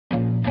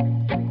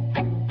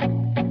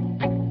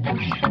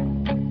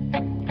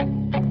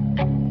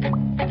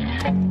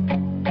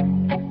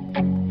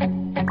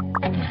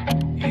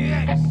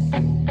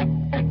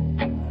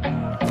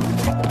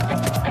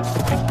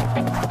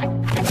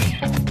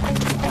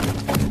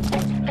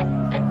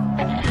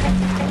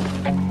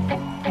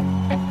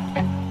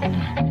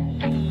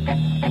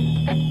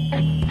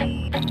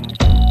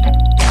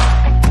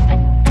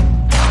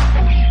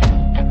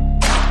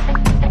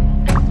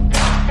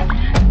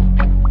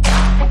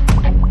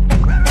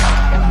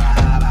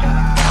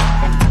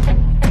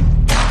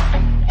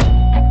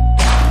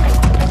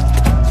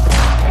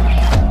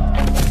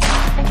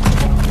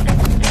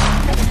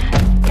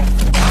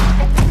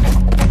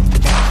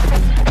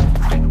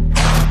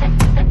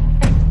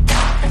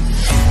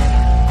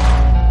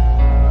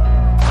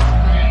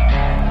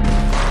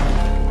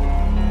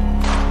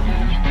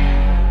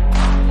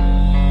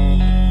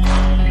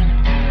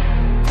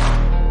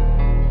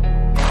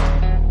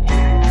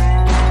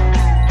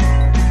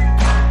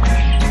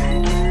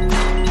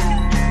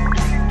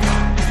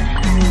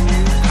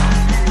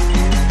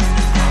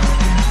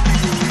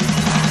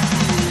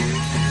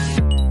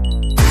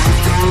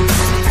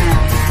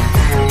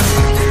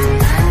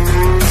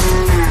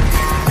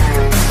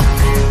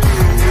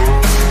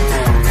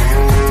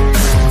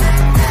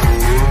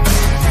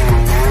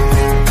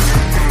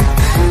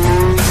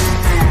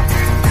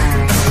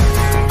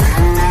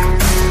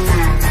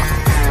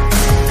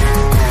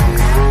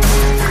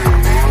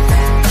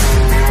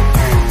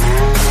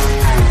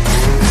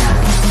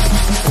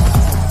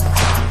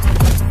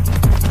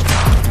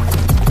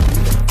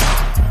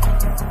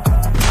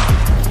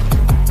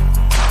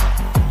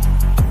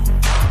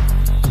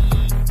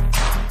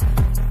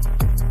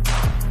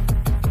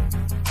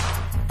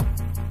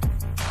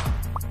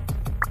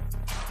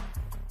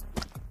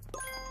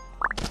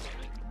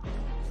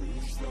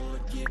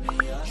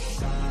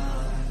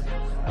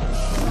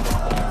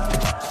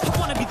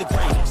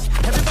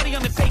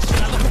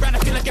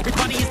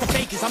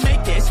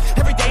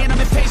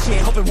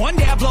hoping one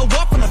day I blow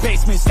up from the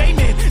basement.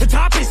 Statement, the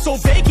top is so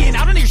vacant.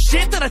 I don't hear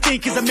shit that I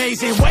think is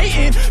amazing.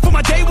 Waiting for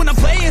my day when I'm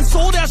playing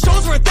sold out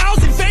shows for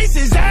 1,000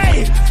 faces.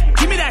 Hey,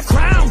 give me that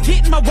crown,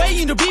 get in my way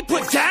and to be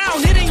put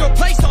down. It ain't your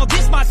place, all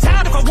this my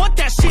town. If I want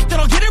that shit, then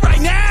I'll get it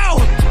right now.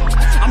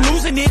 I'm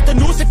losing it, the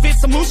noose it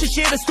fits. I'm losing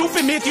shit, a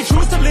stupid myth. You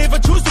choose to live or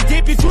choose to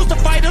dip. You choose to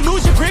fight or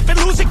lose your grip and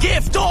lose a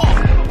gift. Oh,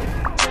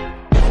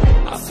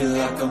 I feel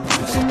like I'm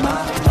losing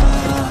my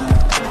mind.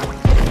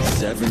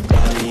 Is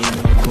everybody in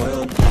the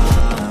world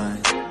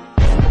blind?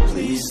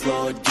 Please,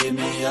 Lord, give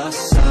me a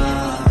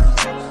sign,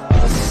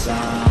 a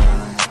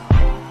sign.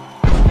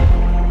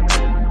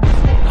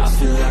 I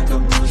feel like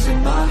I'm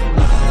losing my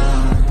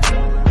mind.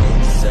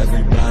 Is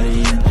everybody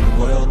in the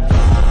world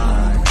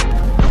blind?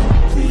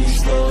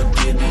 Please, Lord,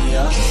 give me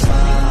a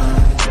sign,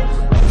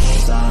 a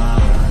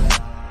sign.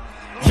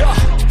 yeah.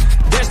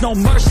 There's no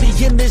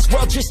mercy in this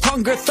world, just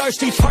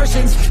hunger-thirsty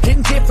persons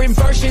in different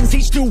versions.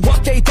 Each new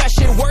update, that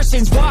shit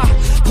worsens. Why?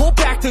 Pull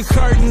back the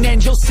curtain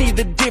and you'll see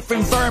the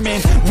different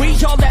vermin. We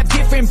all have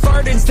different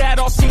burdens that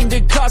all seem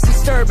to cause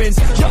disturbance.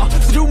 Yo,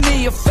 so do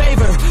me a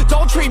favor,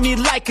 don't treat me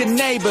like a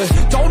neighbor.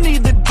 Don't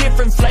need the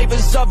different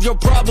flavors of your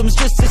problems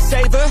just to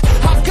savor.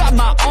 I've got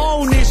my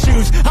own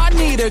issues, I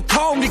need a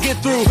comb to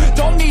get through.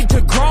 Don't need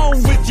to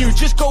groan with you,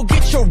 just go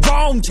get your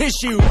own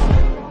tissue.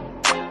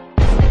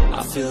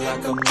 I feel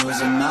like I'm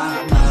losing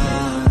my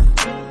mind.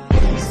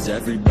 Is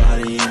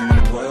everybody in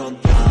the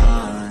world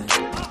blind?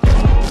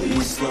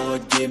 Please,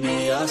 Lord, give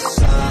me a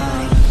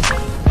sign,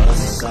 a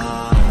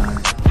sign.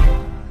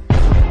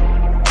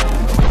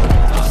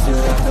 I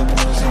feel like I'm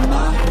losing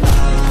my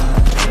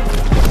mind.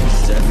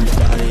 Is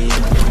everybody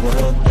in the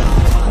world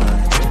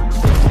blind?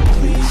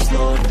 Please,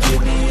 Lord,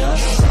 give me a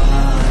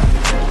sign,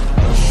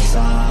 a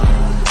sign.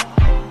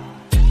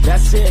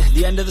 That's it,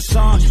 the end of the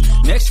song.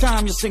 Next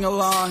time you'll sing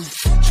along.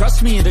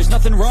 Trust me, there's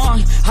nothing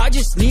wrong. I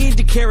just need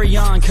to carry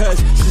on, cause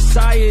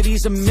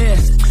society's a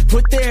myth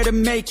put there to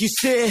make you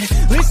sit.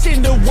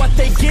 Listen to what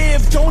they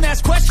give. Don't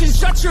ask questions,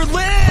 shut your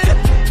lid.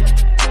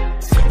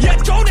 Yeah,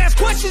 don't ask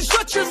questions,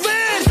 shut your lid.